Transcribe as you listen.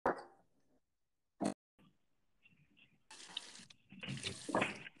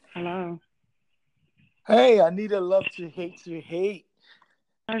Hello. Hey, I need a love to hate to hate.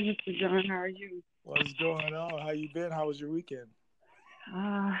 Hi, Mr. John. How are you? What's going on? How you been? How was your weekend?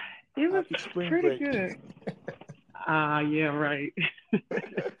 Uh, it was Happy spring pretty break. good. Yeah, right.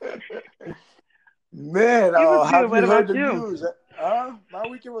 Man, It was good. have What you heard about the you? news? My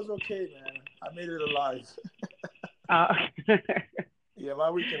weekend was okay, man. I made it alive. Uh, Yeah, my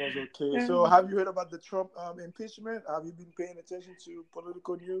weekend was okay. So, have you heard about the Trump impeachment? Have you been paying attention to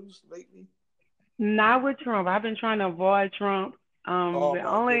political news lately? Not with Trump. I've been trying to avoid Trump. Oh The my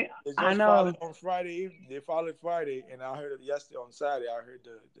only goodness! They I just filed it know. on Friday. They filed it Friday, and I heard it yesterday on Saturday. I heard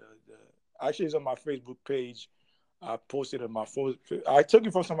the actually it's on my Facebook page. I posted on my phone. I took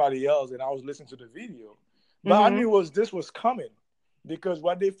it from somebody else, and I was listening to the video. But I knew Mhm. this was coming because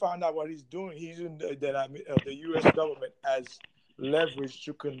when they found out what he's doing, he's using the U.S. government as leverage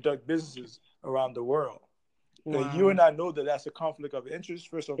to conduct businesses around the world. And you Wow. and I know that that's a conflict of interest,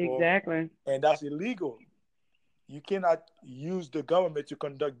 first of all, Exactly. and that's illegal. You cannot use the government to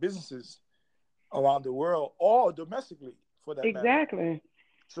conduct businesses around the world or domestically for that matter. Exactly.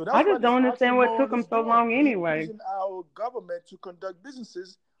 So I that's what just this don't understand what took oxymoron him is so doing. long He's anyway. using our government to conduct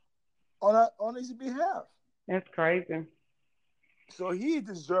businesses on his behalf. That's crazy. So he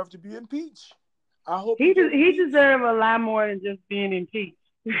deserves to be impeached. I hope he He get he impeached. deserved a lot more than just being impeached.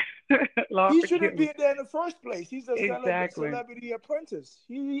 Lord He forgive shouldn't me. be there in the first place. He's a Exactly. celebrity apprentice.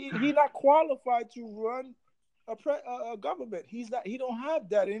 He not qualified to run a government. He's not. He don't have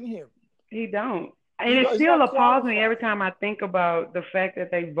that in him. He don't. And He it don't, he's still not appalls me every qualified. time I think about the fact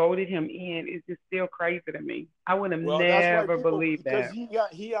that they voted him in. It's just still crazy to me. I would have Well, that's why never people, believed because that.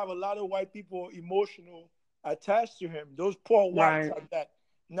 he have a lot of white people emotional attached to him. Those poor whites Right. are that.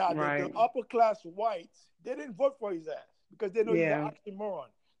 Now the Right. upper class whites, they didn't vote for his ass because they know he's an Yeah. oxymoron.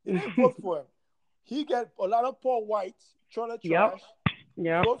 They didn't vote for him. He got a lot of poor whites, trailer Yep. trash,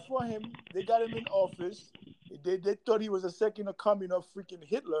 Yep. vote for him. They got him in office. They thought he was a second coming of freaking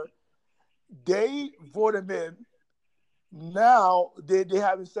Hitler. They voted him in. Now they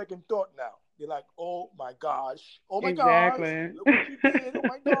having second thought now. They're like, oh my gosh, Exactly. look what you did. Oh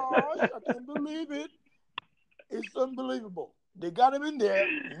my gosh, I can't believe it. It's unbelievable. They got him in there.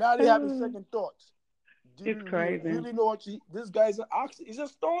 Now they having second thoughts. Do It's you crazy. really know this guy's an ox? He's a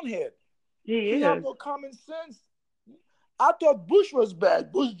stonehead. He He have is. no common sense. I thought Bush was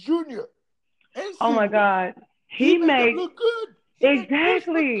bad, Bush Jr. and Oh my Senior. God. He He made them made look good. He made Bush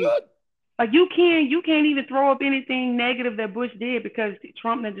look exactly. good. Like you can't even throw up anything negative that Bush did because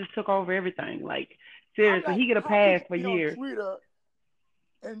Trump then just took over everything. Like I'm seriously, like, he could have how could passed you for be on years. Twitter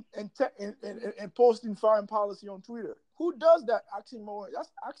and posting foreign policy on Twitter? Who does that? Oxymoron.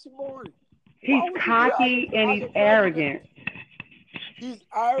 That's oxymoron. He's Why would you do that cocky and as he's a president? arrogant. He's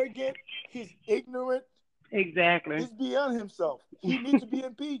arrogant. He's ignorant. Exactly. He's beyond himself. He needs to be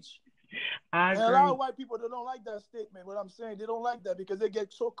impeached. I And a lot agree. of white people they don't like that statement. What I'm saying, they don't like that because they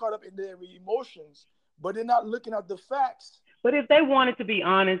get so caught up in their emotions, but they're not looking at the facts. But if they wanted to be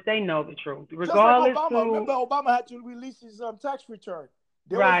honest, they know the truth. Just like Regardless Obama. to Remember, Obama had to release his tax return.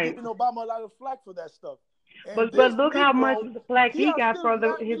 They was right. giving Obama a lot of flack for that stuff. And But this look how much Negro, flack he he has got still for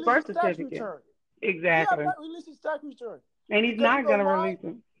not his released birth his tax certificate. return. He have Exactly. not released his tax return And he's because you not know gonna why? release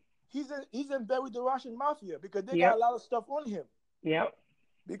him. He's in bed with the Russian mafia because they got a Yep. lot of stuff on him. Yep.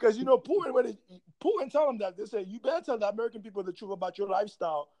 Because Putin tell them that they say you better tell the American people the truth about your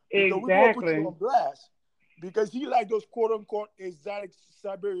lifestyle because we're gonna put you Exactly. on blast. Because he like those quote unquote exotic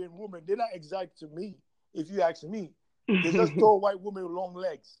Siberian women. They're not exotic to me, if you ask me. They're just tall white women with long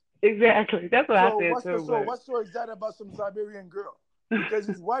legs. Exactly. That's what I So said too, what's so exotic about some Siberian girl? Because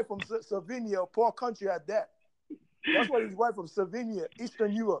his wife from Slovenia, a poor country at that. That's what his wife from Slovenia,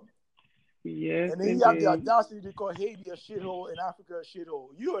 Eastern Europe. yes, And then he have the indeed. audacity to call Haiti a shithole and Africa a shithole.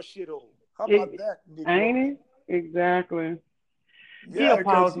 You a shithole. How about It that, Negro? ain't it? Exactly. He Yeah,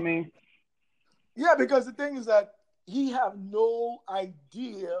 appalls because me. the thing is that he have no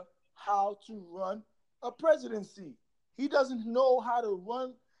idea how to run a presidency. He doesn't know how to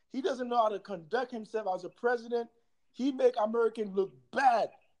run. He doesn't know how to conduct himself as a president. He make American look bad.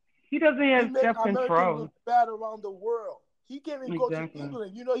 He doesn't He have make self American control. look bad around the world. He can't even go to Exactly.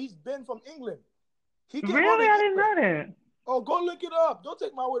 England. You know, he's been from England. He can't go to Really? I didn't England. know that. Oh, go look it up. Don't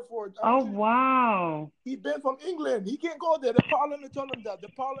take my word for it. I Oh want you to. wow. He been from England. He can't go there. The parliament told him that. The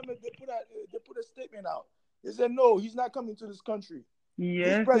parliament they put a statement out. They said no, he's not coming to this country.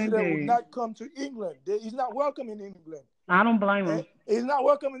 This Yes, president would indeed. not come to England. He's not welcome in England. I don't blame And him. he's not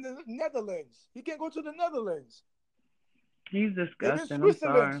welcome in the Netherlands. He can't go to the Netherlands. He's Even disgusting. I'm Switzerland,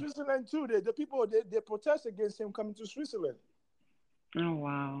 sorry. Switzerland too. The people they protest against him coming to Switzerland. Oh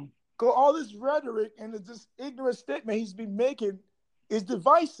wow. Cause all this rhetoric and this ignorant statement he's been making It's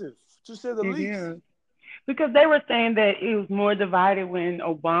divisive, to say the It least. is. Because they were saying that it was more divided when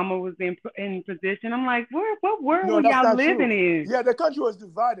Obama was in position. I'm like, what world No, were that's y'all not true. living in? Yeah, the country was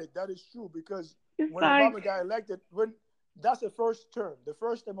divided. That is true because It's when like, Obama got elected, when that's the first term, the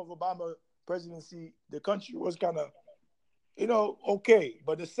first term of Obama presidency, the country was kind of, okay.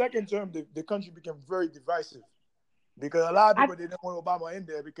 But the second term, the country became very divisive because a lot of I people didn't want Obama in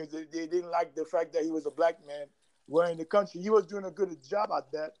there because they didn't like the fact that he was a black man running the country. He was doing a good job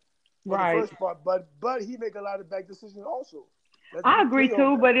at that for the right. first part, but he make a lot of bad decisions also. Let's I be agree clear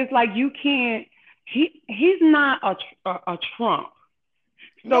on too, that. but it's like you can't. He's not a Trump.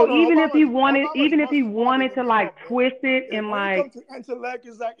 No, So no, Obama's even if much he smarter wanted than to like Trump, man. twist it and When it like, comes to intellect,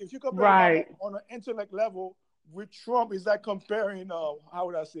 it's like if you compare Obama right. on an intellect level with Trump, it's like comparing how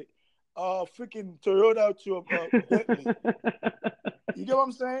would I say, freaking Toyota to a Bentley. You get what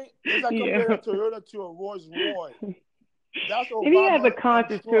I'm saying? It's like Yeah. comparing a Toyota to a Rolls Royce. That's And he has a Obama and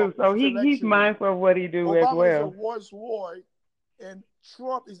conscience too, Trump so he's intellectually. mindful of what he do as Obama is a well. Rolls Royce, and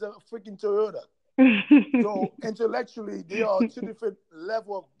Trump is a freaking Toyota. So intellectually, they are two different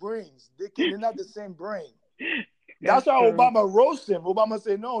level of brains. They're not the same brain. That's That's how true. Obama roast him. Obama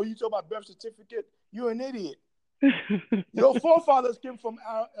said, "No, you talk about birth certificate. You're an idiot. Your forefathers came from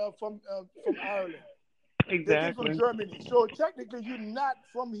Ireland. They came from Exactly. Germany. So technically, you're not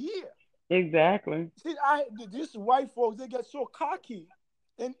from here." Exactly. See, these white folks, they get so cocky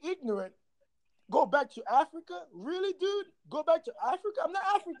and ignorant. Go back to Africa, really, dude? Go back to Africa? I'm not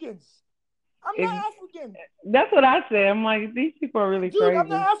Africans. I'm not Ex- African, That's what I said. I'm like, these people are really dude. I'm crazy.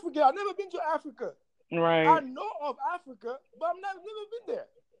 not African. I've never been to Africa. I Right. know of Africa, but I've never been there.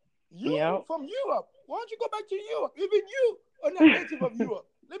 You Yep. from Europe. Why don't you go back to Europe? Even you are not native of Europe.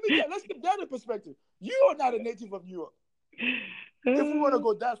 Let's get that in perspective. You are not a native of Europe. If we want to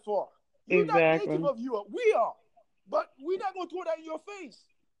go that far, you're not native Exactly. of Europe. We are. But we're not going to throw that in your face.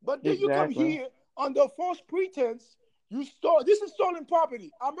 But then you come Exactly. here under false pretense. This is stolen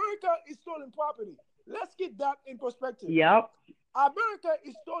property. America is stolen property. Let's get that in perspective. Yep. America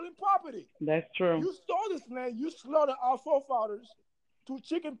is stolen property. That's true. You stole this land. You slaughtered our forefathers to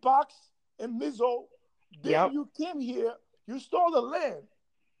chicken pox and miso. Then Yep. you came here. You stole the land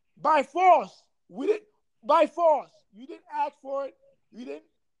by force. We didn't by force. You didn't ask for it. You didn't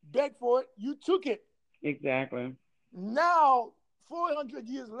beg for it. You took it. Exactly. Now, 400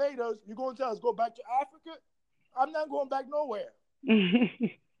 years later, you're going to tell us go back to Africa? I'm not going back nowhere.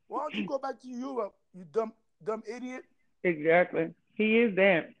 Why don't you go back to Europe, you dumb idiot? Exactly. He is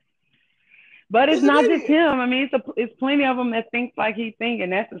that. But it's He's an not just idiot. him. I mean, it's plenty of them that think like he think,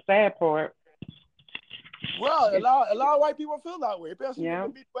 and that's the sad part. Well, It's, a lot of white people feel that way, especially in the yeah.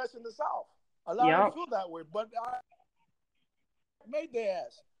 Midwest and the South. A lot of them Yep. feel that way, but I made their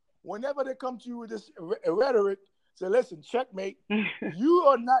ass. Whenever they come to you with this rhetoric, say, listen, checkmate, you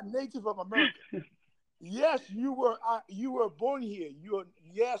are not native of America. Yes, you were born here. You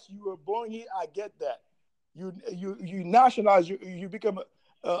were born here. I get that. You nationalize. You become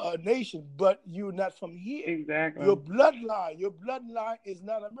a nation, but you're not from here. Exactly. Your bloodline is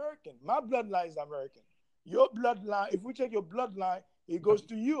not American. My bloodline is American. Your bloodline, if we take your bloodline, it goes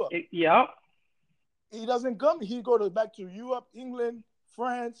to Europe. Yep. He doesn't come. He goes back to Europe, England,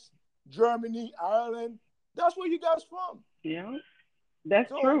 France, Germany, Ireland. That's where you guys from. Yeah. That's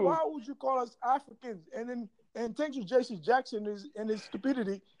So true. why would you call us Africans? And thank you, J.C. Jackson, and his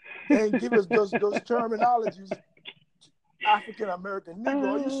stupidity, and give us those terminologies. African American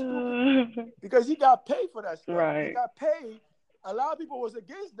Negro, are you stupid? Because he got paid for that stuff. Right. He got paid. A lot of people was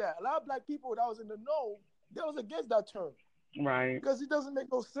against that. A lot of black people that was in the know, they was against that term. Right. Because it doesn't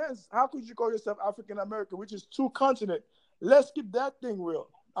make no sense. How could you call yourself African American, which is two continents? Let's keep that thing real.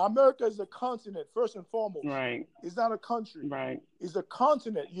 America is a continent, first and foremost. Right. It's not a country. Right. It's a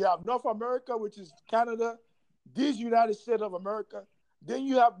continent. You have North America, which is Canada, these United States of America. Then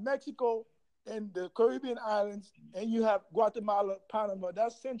you have Mexico and the Caribbean islands, and you have Guatemala, Panama.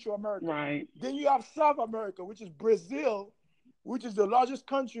 That's Central America. Right. Then you have South America, which is Brazil, which is the largest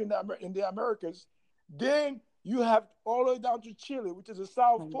country in the Americas. Then you have all the way down to Chile, which is the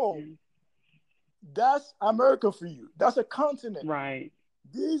South Pole. That's America for you. That's a continent. Right.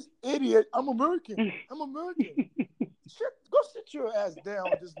 These idiots, I'm American. I'm American. Go sit your ass down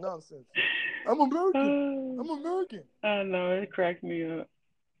with this nonsense. I'm American. I'm American. I know, it cracks me up.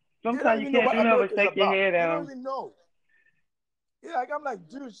 They don't Sometimes you even know can't what do nothing America but is shake your about. head They at don't them. even know. Yeah, like I'm like,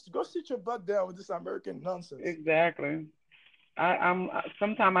 dude, go sit your butt down with this American nonsense. Exactly. I'm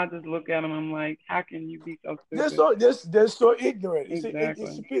sometimes I just look at them. I'm like, how can you be so They're stupid? so ignorant. It's Exactly.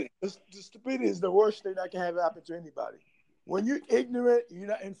 stupidity. The stupidity is the worst thing that can have happen to anybody. When you're ignorant, you're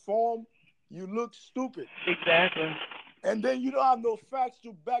not informed, you look stupid. Exactly. And then you don't have no facts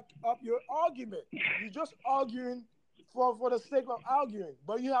to back up your argument. You're just arguing for the sake of arguing,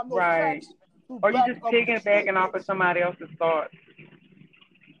 but you have no Right. facts to Or you back just up the piggybacking off of statements. somebody else's thoughts.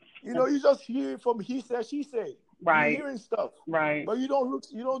 You just hear from he said, she said. You're Right. hearing stuff, Right. but you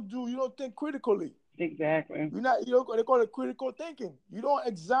don't think critically. Exactly. You don't, they call it critical thinking. You don't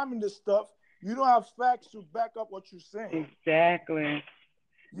examine this stuff. You don't have facts to back up what you're saying. Exactly.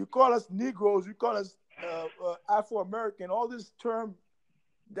 You call us Negroes. You call us Afro-American. All this term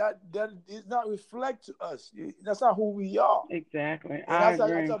that is not reflect to us. That's not who we are. Exactly. And I I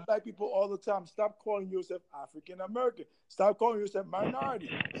agree. tell black people all the time, stop calling yourself African American. Stop calling yourself minority.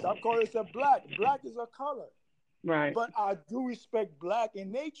 Stop calling yourself black. Black is a color. Right. But I do respect black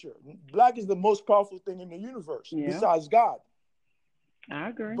in nature. Black is the most powerful thing in the universe besides God. I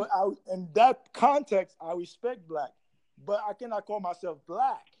agree. But in that context, I respect black. But I cannot call myself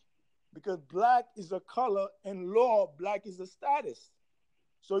black because black is a color and law, black is a status.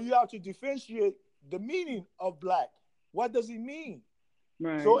 So you have to differentiate the meaning of black. What does it mean?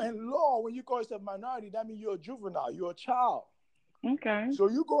 Right. So in law, when you call yourself minority, that means you're a juvenile, you're a child. Okay. So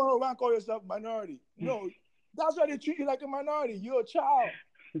you go around call yourself minority. No, that's why they treat you like a minority. You're a child.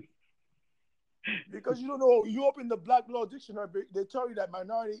 Because you don't know, you open the Black Law Dictionary, they tell you that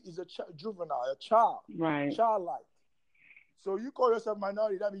minority is a juvenile, a child. Right. Childlike. So you call yourself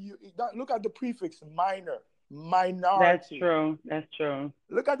minority, that means look at the prefix minor. Minority. That's true.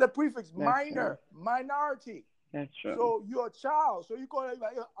 Look at the prefix minor, minority. That's true. So you're a child. So you call it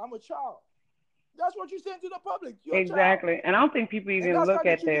like, I'm a child. That's what you're saying to the public. You're exactly. A child. And I don't think people even look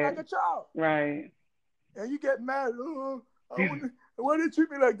at that. Like a child. Right. And you get mad. Why do they treat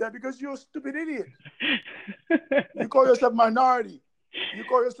me like that? Because you're a stupid idiot. You call yourself minority. You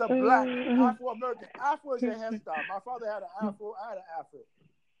call yourself black, Afro-American. Afro is a hairstyle. My father had an afro. I had an afro.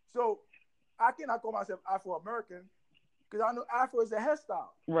 So I cannot call myself Afro-American because I know Afro is a hairstyle.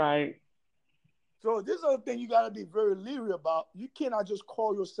 Right. So this is the thing you got to be very leery about. You cannot just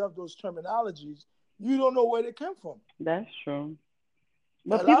call yourself those terminologies. You don't know where they came from. That's true.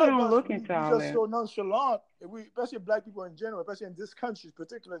 But people don't look into all that. We're just so nonchalant, especially black people in general, especially in this country,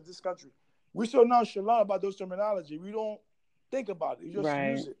 particularly in this country. We're so nonchalant about those terminology. We don't think about it. You just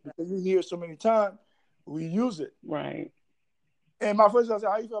use it because you hear it so many times. We use it. Right. And my first son said,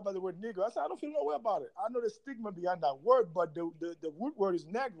 how you feel about the word Negro? I said, I don't feel no way about it. I know the stigma behind that word, but the root word is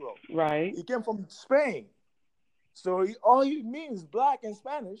Negro. Right. It came from Spain. So all he means is black in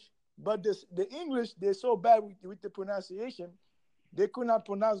Spanish, but the English, they're so bad with the pronunciation, they could not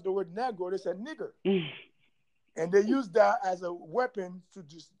pronounce the word Negro. They said nigger. And they used that as a weapon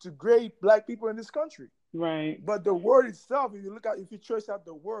to grade black people in this country. Right. But the word itself, if you trace out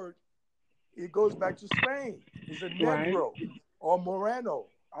the word, it goes back to Spain. It's a Negro or Moreno.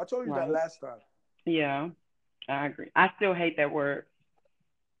 I told you that last time. Yeah, I agree. I still hate that word.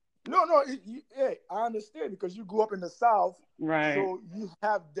 No, I understand because you grew up in the South. Right. So you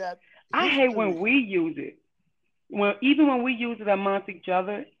have that history. I hate when we use it. Even when we use it amongst each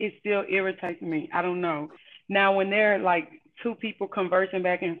other, it still irritates me. I don't know. Now, when they're like two people conversing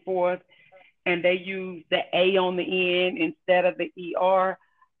back and forth and they use the A on the end instead of the ER,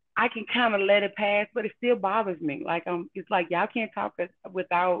 I can kind of let it pass, but it still bothers me. Like, it's like, y'all can't talk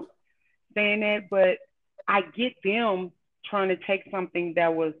without saying that, but I get them trying to take something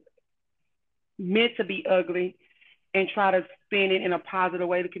that was meant to be ugly and try to spin it in a positive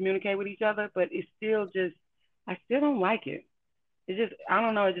way to communicate with each other, but it's still just, I still don't like it. It just, I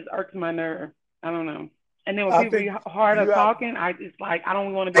don't know, it just irks my nerve. I don't know. And then when people are hard of talking, it's like, I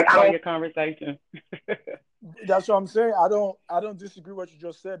don't want to be part of your conversation. That's what I'm saying. I don't disagree with what you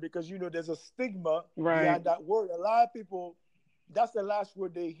just said because, there's a stigma behind that word. A lot of people, that's the last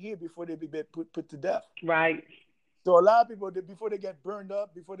word they hear before they be put to death. Right. So a lot of people, before they get burned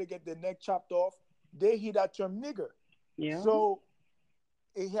up, before they get their neck chopped off, they hear that term nigger. Yeah. So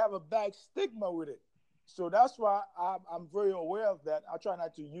they have a bad stigma with it. So that's why I'm very aware of that. I try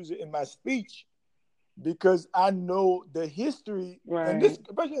not to use it in my speech because I know the history, and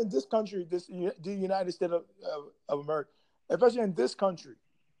especially in this country, the United States of America, especially in this country.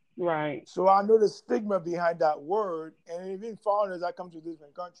 Right. So I know the stigma behind that word, and even foreigners that come to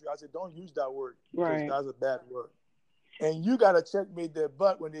different countries, I said, don't use that word because that's a bad word. And you got to checkmate their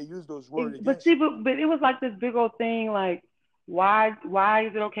butt when they use those words against you. But it was like this big old thing, like, why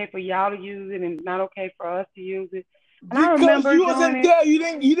is it okay for y'all to use it and not okay for us to use it? And because I remember you wasn't there. You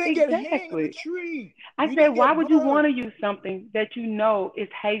didn't get hanged in the tree. I said, why would you want to use something that you know is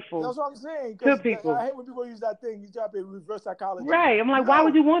hateful? That's what I'm saying. To people. I hate when people use that thing. You try to reverse psychology. Right. I'm like, why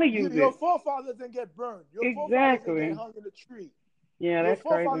would you want to use it? Your forefathers didn't get burned. Your forefathers didn't get hung in the tree. Yeah, Your that's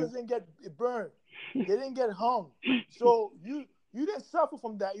crazy. forefathers didn't get burned. They didn't get hung. So you didn't suffer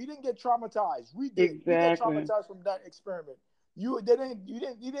from that. You didn't get traumatized. We did. We get Exactly. traumatized from that experiment. You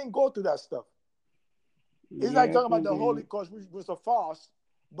didn't go through that stuff. It's like Yes, talking about the indeed. Holocaust, which was a farce.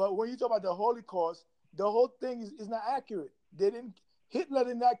 But when you talk about the Holocaust, the whole thing is not accurate. They didn't. Hitler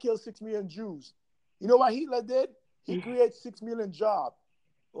did not kill 6 million Jews. You know what Hitler did? He created 6 million jobs.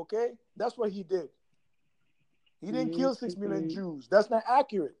 Okay, that's what he did. He didn't Yes, kill 6 million indeed. Jews. That's not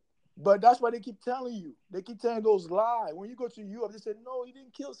accurate. But that's what they keep telling you. They keep telling those lies. When you go to Europe, they say, no, he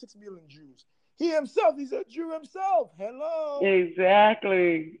didn't kill 6 million Jews. He himself, he's a Jew himself. Hello.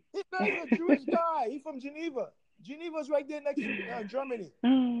 Exactly. Hitler is a Jewish guy. He's from Geneva. Geneva's right there next to Germany.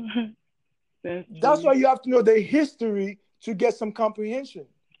 That's That's true. why you have to know the history to get some comprehension.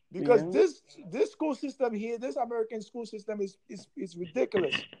 Because Yeah. this school system here, this American school system is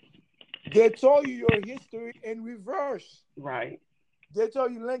ridiculous. They tell you your history in reverse. Right. They tell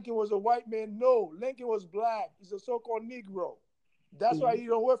you Lincoln was a white man. No, Lincoln was black. He's a so-called Negro. That's why Yeah. he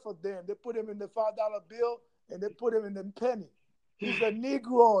don't work for them. They put him in the $5 bill and they put him in the penny. He's a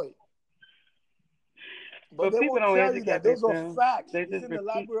Negroid. But But they people won't don't tell you that. educate Those are themselves. facts. They It's just in the repeat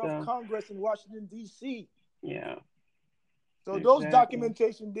Library of stuff. Congress in Washington, D.C. Yeah. So those Exactly.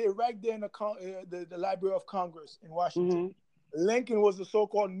 documentation, they're right there in the Library of Congress in Washington. Mhm. Lincoln was a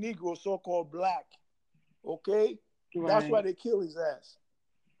so-called Negro, so-called black. Okay? That's why Right. they kill his ass.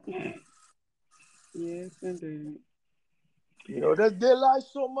 Yes, indeed. They lie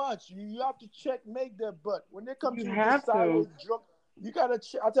so much. You have to checkmate their butt. When they come You to you this have sideways to. drunk, you gotta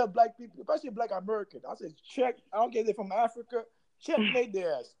check. I tell black people, especially black Americans, I say check. I don't care if they're from Africa, checkmate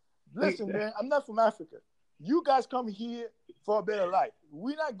their ass. Listen, Exactly. man, I'm not from Africa. You guys come here for a better life.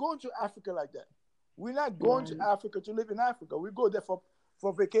 We're not going to Africa like that. We're not going to Right. Africa to live in Africa. We go there for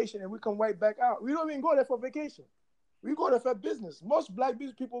vacation and we come right back out. We don't even go there for vacation. We go there for business. Most black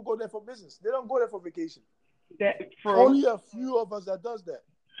business people go there for business. They don't go there for vacation. That true. Only a few of us that does that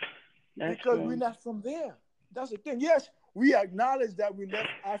That's because we're true. not from there. That's the thing. Yes, we acknowledge that we left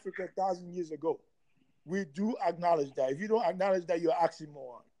Africa 1,000 years ago. We do acknowledge that. If you don't acknowledge that, you're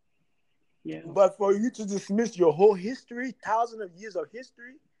oxymoron. Yeah. But for you to dismiss your whole history, thousands of years of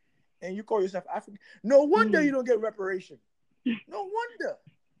history, and you call yourself African, no wonder you Mm. don't get reparation. No wonder.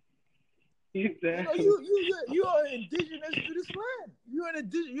 Exactly. You are indigenous to this land. You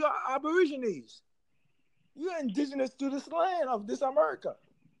are aborigines. You are indigenous to this land of this America.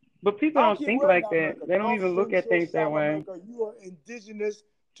 But people I don't don't care think where in like that. America, They don't North, even look at Central, things that South way. America, you are indigenous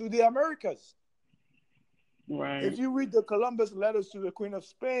to the Americas. If Right. you read the Columbus letters to the Queen of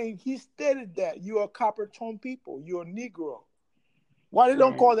Spain, he stated that you are copper tone people, you're Negro. Why they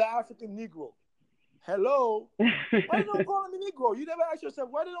don't Right. call the African Negro? Hello? Why they don't call him a Negro? You never ask yourself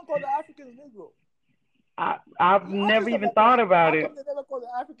why they don't call the Africans Negro? I've You ask never yourself even that thought question. about How it. come they never call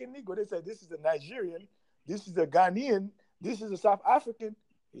the African Negro? They say this is a Nigerian, this is a Ghanaian, this is a South African.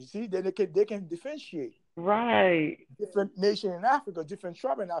 You see, they can differentiate Right. different nation in Africa, different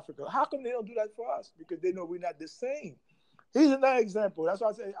tribe in Africa. How come they don't do that for us? Because they know we're not the same. Here's another example. That's why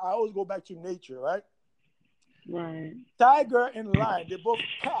I say I always go back to nature, right? Right. Tiger and lion, they're both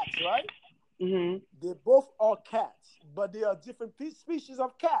cats, right? Mhm. They both are cats, but they are different species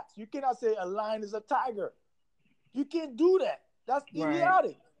of cats. You cannot say a lion is a tiger. You can't do that. That's Right.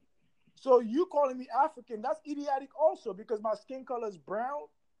 idiotic. So you calling me African, that's idiotic also because my skin color is brown.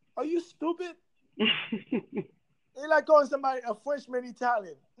 Are you stupid? It's like calling somebody a Frenchman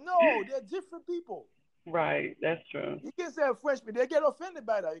Italian. No, they're different people. Right. That's true. You can say a Frenchman, they get offended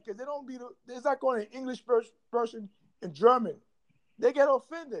by that because they don't be. It's like calling an English person in German. They get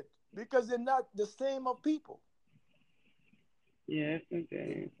offended because they're not the same of people. Yes,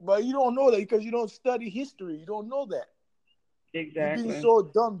 indeed. But you don't know that because you don't study history. You don't know that. You've been Exactly. so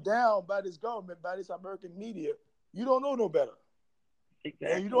dumbed down by this government, by this American media. You don't know no better. And you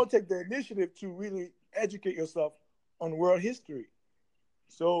Exactly. don't take the initiative to really educate yourself on world history.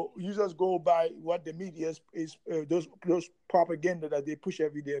 So you just go by what the media is those propaganda that they push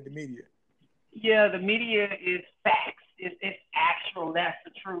every day in the media. Yeah, the media is facts. It's actual. That's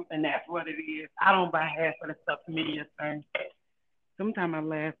the truth, and that's what it is. I don't buy half of the stuff the media saying. Sometimes I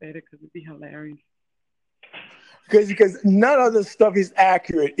laugh at it because it be hilarious. Because none of the stuff is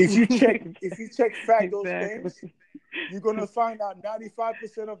accurate. If you check fact those Exactly. things, you're gonna find out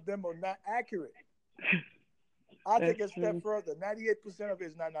 95% of them are not accurate. I That's take a step true. further. 98% of it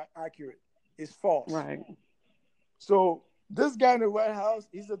is not accurate. It's false. Right. So this guy in the White House,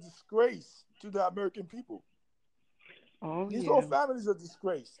 he's a disgrace to the American people. Oh His whole yeah. family is a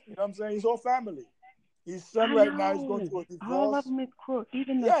disgrace. You know what I'm saying? His whole family. His son I right now is going know. through a All of divorce. them is crook.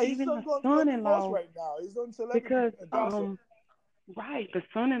 Even the Yeah, his even son's the going through a divorce son-in-law, right now. He's on celebrity because gossip. right. The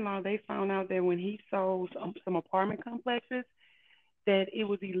son-in-law, they found out that when he sold some apartment complexes, that it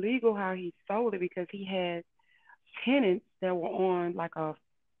was illegal how he sold it because he had tenants that were on like a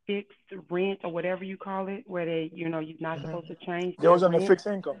fixed rent or whatever you call it, where you're not Mhm. supposed to change They their was on a rent. fixed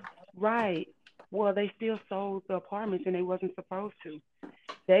income. Right. Well, they still sold the apartments and they wasn't supposed to.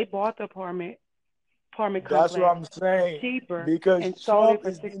 They bought the apartment That's what complex I'm saying. cheaper Because and sold it Trump for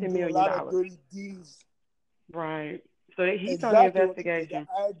has been sixty doing a million lot of dollars. dirty deeds. Right. So he's on the Exactly what he did. investigation.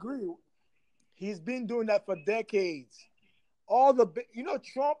 I agree. He's been doing that for decades. All the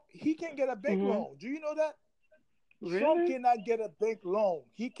Trump, he can't get a bank Mhm. loan. Do you know that? Trump Really? cannot get a bank loan.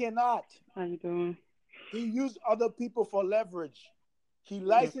 He cannot. How you doing? He used other people for leverage. He That's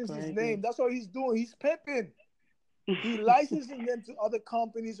licensed his crazy. name. That's what he's doing. He's pimping. He licensing them to other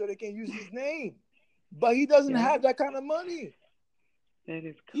companies so they can use his name. But he doesn't Yeah, have that kind of money. that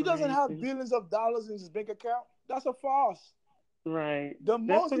is He doesn't have crazy. billions of dollars in his bank account. That's a farce. Right. The That's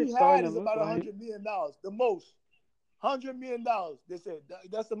most what he it's starting had to is look about like. $100 million. The most. $100 million. They said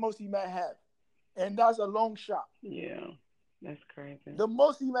that's the most he might have. And that's a long shot. Yeah, that's crazy. The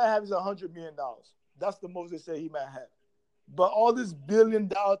most he might have is $100 million. That's the most they say he might have. But all this $1 billion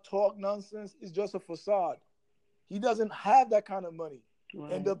talk nonsense is just a facade. He doesn't have that kind of money. And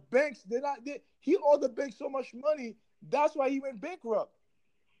Right. the banks, he owed the bank so much money. That's why he went bankrupt.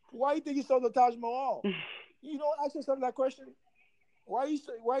 Why do you think he sold the Taj Mahal? You don't ask yourself that question. Why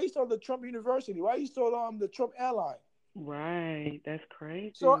he sold the Trump University? Why he sold the Trump airline? Right. That's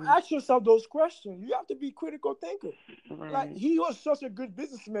So crazy. ask yourself those questions. You have to be critical thinker. Like Right. he was such a good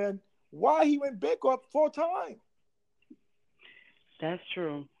businessman. Why he went bankrupt 4 times? That's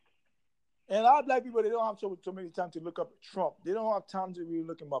true. And a lot of black people, they don't have so many time to look up Trump. They don't have time to really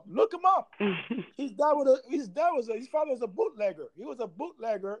look him up. Look him up. His father was a bootlegger. He was a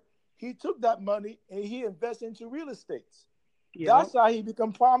bootlegger. He took that money and he invested into real estate. Yep. That's how he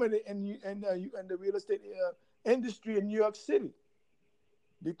became prominent in the real estate industry in New York City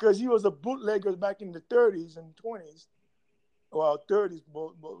because he was a bootlegger back in the 30s and 20s. Well, 30s.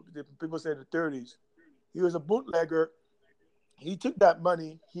 People say the 30s. He was a bootlegger. He took that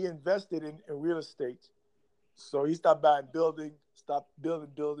money. He invested in real estate. So he stopped buying building, stopped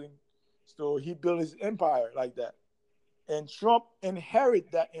building. So he built his empire like that. And Trump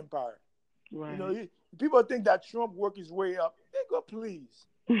inherited that empire. You know, Right. people think that Trump worked his way up. Nigga, please.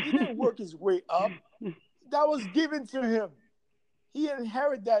 He didn't work his way up. That was given to him. He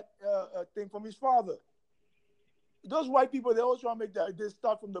inherited that thing from his father. Those white people, they always try to make that they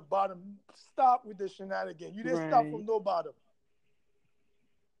start from the bottom. Stop with the shenanigans. You didn't start Right. from no bottom.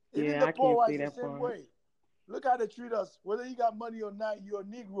 Even Yeah, the I poor can't whites see the that same part. way. Look how they treat us. Whether you got money or not, you're a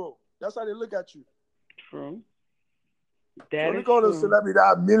Negro. That's how they look at you. True. So That is look at all those true. celebrities that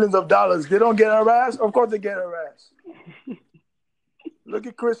have millions of dollars. They don't get harassed? Of course they get harassed. Look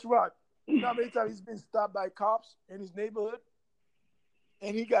at Chris Rock. You know how many times he's been stopped by cops in his neighborhood?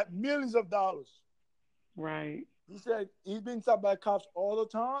 And he got millions of dollars. Right. He said he's been stopped by cops all the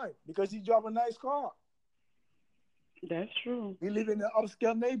time because he drive a nice car. That's true. He live in an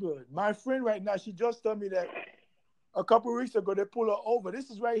upscale neighborhood. My friend right now, she just told me that a couple of weeks ago they pulled her over.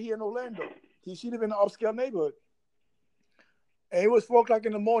 This is right here in Orlando. She live in an upscale neighborhood. And it was 4 o'clock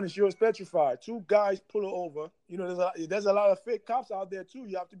in the morning. She was petrified. Two guys pull her over. You know, there's a lot of fake cops out there too.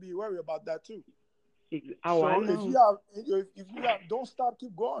 You have to be worried about that too. Oh, I So know. if you have, don't stop,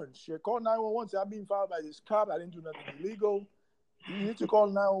 keep going. She call 911. Say I'm being followed by this cop. I didn't do nothing illegal. You need to call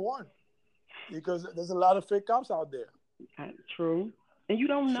 911 because there's a lot of fake cops out there. True. And you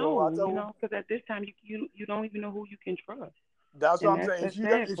don't So I know, tell because at this time you don't even know who you can trust, that's what and I'm saying. that's If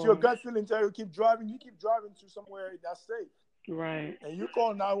sad if your part. gut feeling tell you keep driving to somewhere that's safe. Right. And you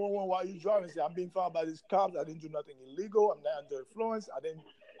call 911 while you're driving and say, I'm being followed by these cops. I didn't do nothing illegal. I'm not under influence. I didn't.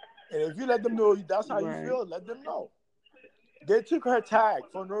 And if you let them know that's how you Right. feel, let them know. They took her tag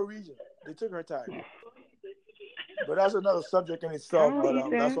for no reason. They took her tag. But that's another subject in I itself. don't But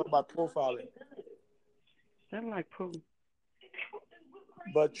eat that's that. all about profiling. That's like poo.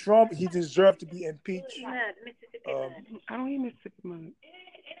 But Trump, he deserved to be impeached. Mud, Mississippi Um, mud. I don't eat Mississippi mud.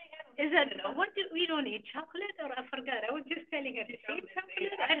 Is that what do we don't eat chocolate or I forgot? I was just telling her to eat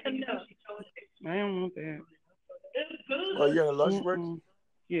chocolate. I don't know. I don't want that. oh, you're on a lunch break? Mm-mm.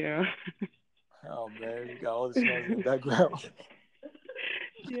 Yeah. Oh, man, you got all this noise in the background.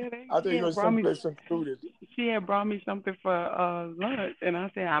 Yeah. I thought She you had were brought me. someplace secluded. She had brought me something for lunch, and I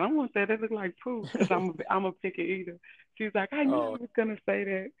said I don't want that. It look like poo, because I'm a picky eater. She was like, I knew Oh, you was gonna say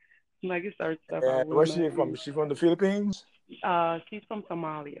that. I'm like, it's certain stuff I and will where's she not from? eat. Is she from the Philippines? She's from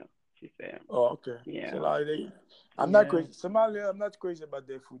Somalia. She said, Oh, okay. So yeah, like I'm not yeah. crazy. Somalia, I'm not crazy about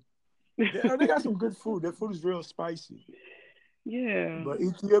their food. They got some good food. Their food is real spicy. Yeah. But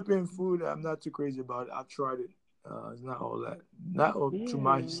Ethiopian food, I'm not too crazy about it. I've tried it. It's not all that, not all, to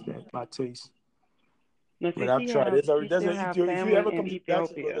my Yeah. extent, my taste. Now But see, I've tried. she still have If you family ever in come to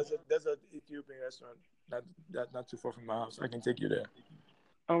Jacksonville, Ethiopia. there's a Ethiopian restaurant not too far from my house. I can take you there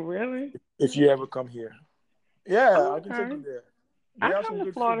Oh, really? if you ever come here. Yeah, Oh, I can take okay. you there. They I have come some to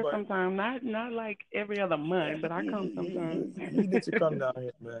good food, Florida but sometime, not like every other yeah, month, but I come sometime. you need to come down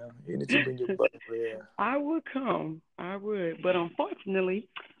here, man. You need to bring your butt over here. I would come. I would. But unfortunately,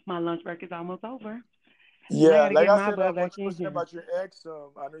 my lunch break is almost over. And I Yeah, gotta like get I my said, butt back what you were in saying here. about your ex, I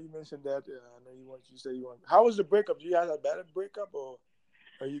know you mentioned that. I know you said you want. How was the breakup? Do you guys have a bad breakup, or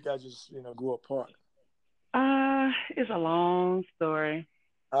you guys just grew apart? It's a long story.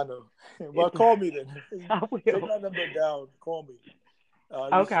 I know. Well, It's call me then. I Take will. my number down. Call me. This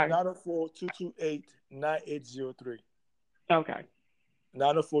is Okay. 904-228-9803. Okay.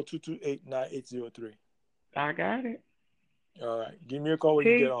 904-228-9803. I got it. All right. Give me a call when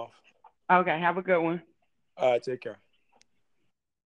you get Peace. off. Okay, have a good one. All right. Take care.